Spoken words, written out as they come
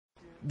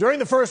During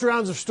the first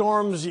rounds of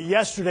storms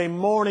yesterday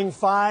morning,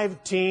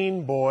 5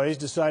 teen boys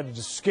decided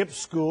to skip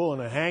school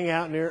and hang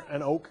out near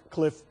an Oak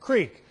Cliff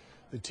Creek.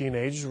 The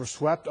teenagers were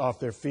swept off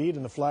their feet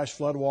in the flash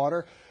flood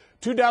water.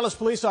 2 Dallas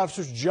police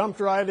officers jumped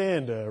right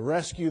in to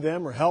rescue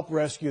them or help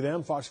rescue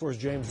them. Fox 4's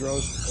James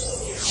Rose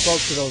spoke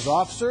to those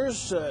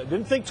officers.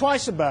 Didn't think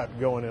twice about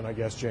going in, I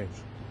guess,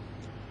 James.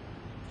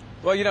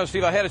 Well, you know,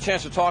 Steve, I had a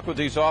chance to talk with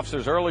these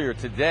officers earlier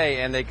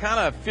today, and they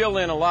kind of fill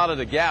in a lot of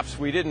the gaps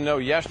we didn't know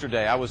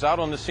yesterday. I was out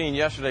on the scene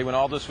yesterday when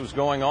all this was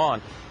going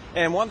on.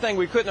 And one thing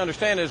we couldn't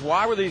understand is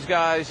why were these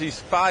guys,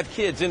 these 5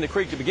 kids, in the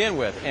creek to begin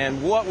with?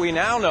 And what we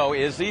now know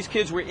is these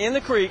kids were in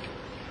the creek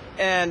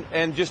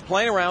and just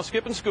playing around,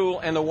 skipping school,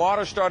 and the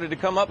water started to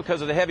come up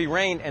because of the heavy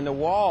rain, and the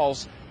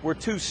walls were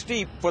too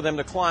steep for them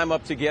to climb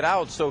up to get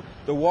out. So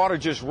the water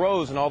just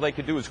rose, and all they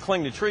could do was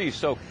cling to trees.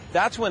 So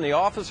that's when the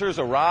officers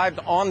arrived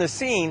on the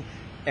scene,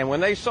 and when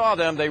they saw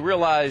them, they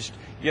realized,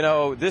 you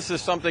know, this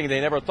is something they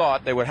never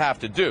thought they would have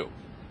to do.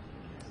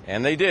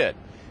 And they did.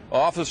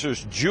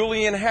 Officers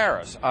Julian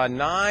Harris, a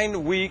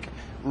 9-week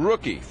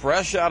rookie,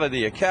 fresh out of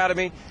the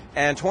academy,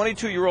 and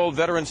 22-year-old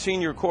veteran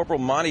senior corporal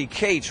Monty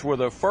Cates were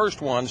the first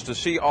ones to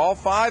see all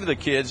 5 of the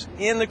kids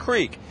in the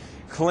creek,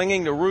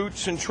 clinging to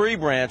roots and tree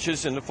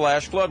branches in the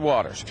flash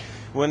floodwaters.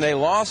 When they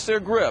lost their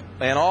grip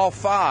and all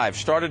 5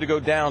 started to go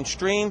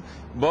downstream,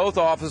 both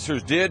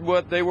officers did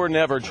what they were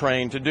never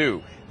trained to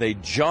do. They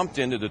jumped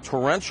into the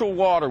torrential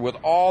water with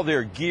all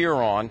their gear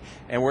on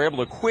and were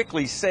able to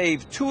quickly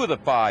save 2 of the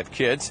 5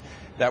 kids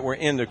that were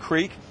in the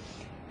creek.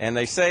 And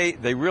they say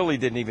they really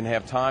didn't even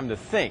have time to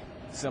think,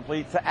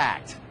 simply to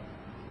act.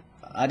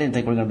 I didn't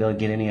think we were going to be able to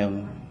get any of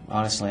them,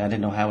 honestly. I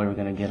didn't know how we were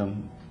going to get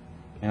them.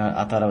 You know,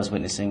 I thought I was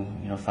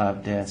witnessing,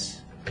 5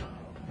 deaths.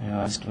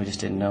 We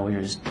just didn't know. We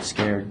were just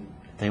scared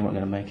they weren't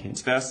going to make it.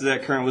 As fast as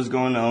that current was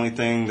going, the only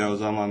thing that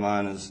was on my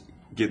mind is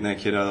getting that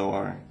kid out of the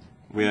water.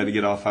 We had to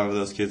get all 5 of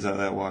those kids out of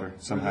that water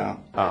somehow.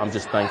 I'm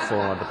just thankful.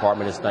 Our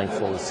department is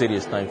thankful. The city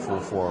is thankful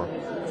for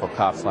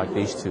cops like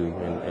these 2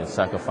 and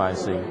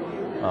sacrificing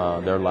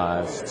their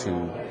lives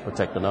to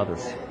protect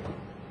others.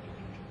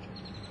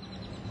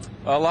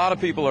 A lot of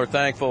people are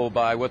thankful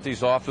by what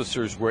these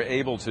officers were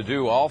able to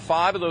do. All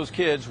 5 of those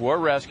kids were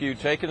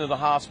rescued, taken to the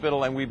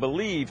hospital, and we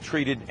believe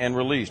treated and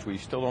released. We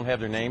still don't have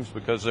their names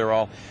because they're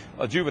all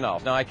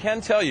juveniles. Now, I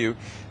can tell you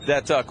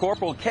that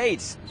Corporal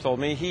Cates told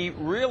me he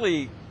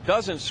really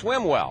doesn't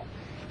swim well.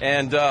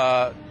 And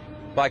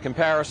by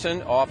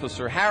comparison,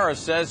 Officer Harris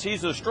says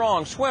he's a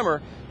strong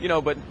swimmer,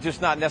 but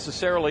just not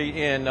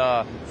necessarily in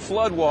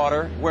flood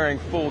water wearing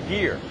full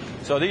gear.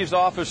 So these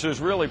officers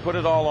really put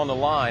it all on the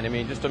line. I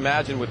mean, just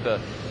imagine with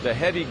the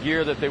heavy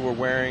gear that they were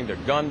wearing, their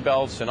gun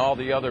belts and all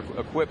the other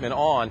equipment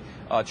on,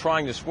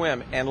 trying to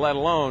swim, and let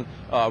alone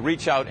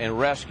reach out and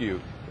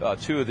rescue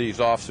 2 of these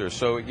officers.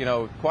 So,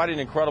 quite an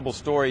incredible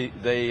story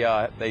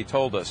they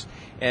told us.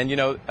 And,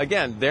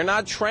 again, they're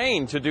not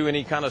trained to do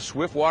any kind of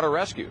swift water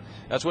rescue.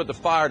 That's what the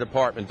fire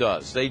department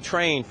does. They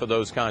train for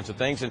those kinds of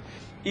things. And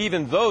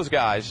even those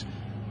guys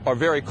are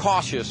very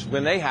cautious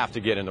when they have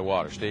to get in the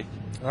water, Steve.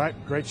 All right,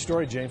 great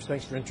story, James.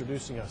 Thanks for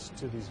introducing us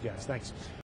to these guys. Thanks.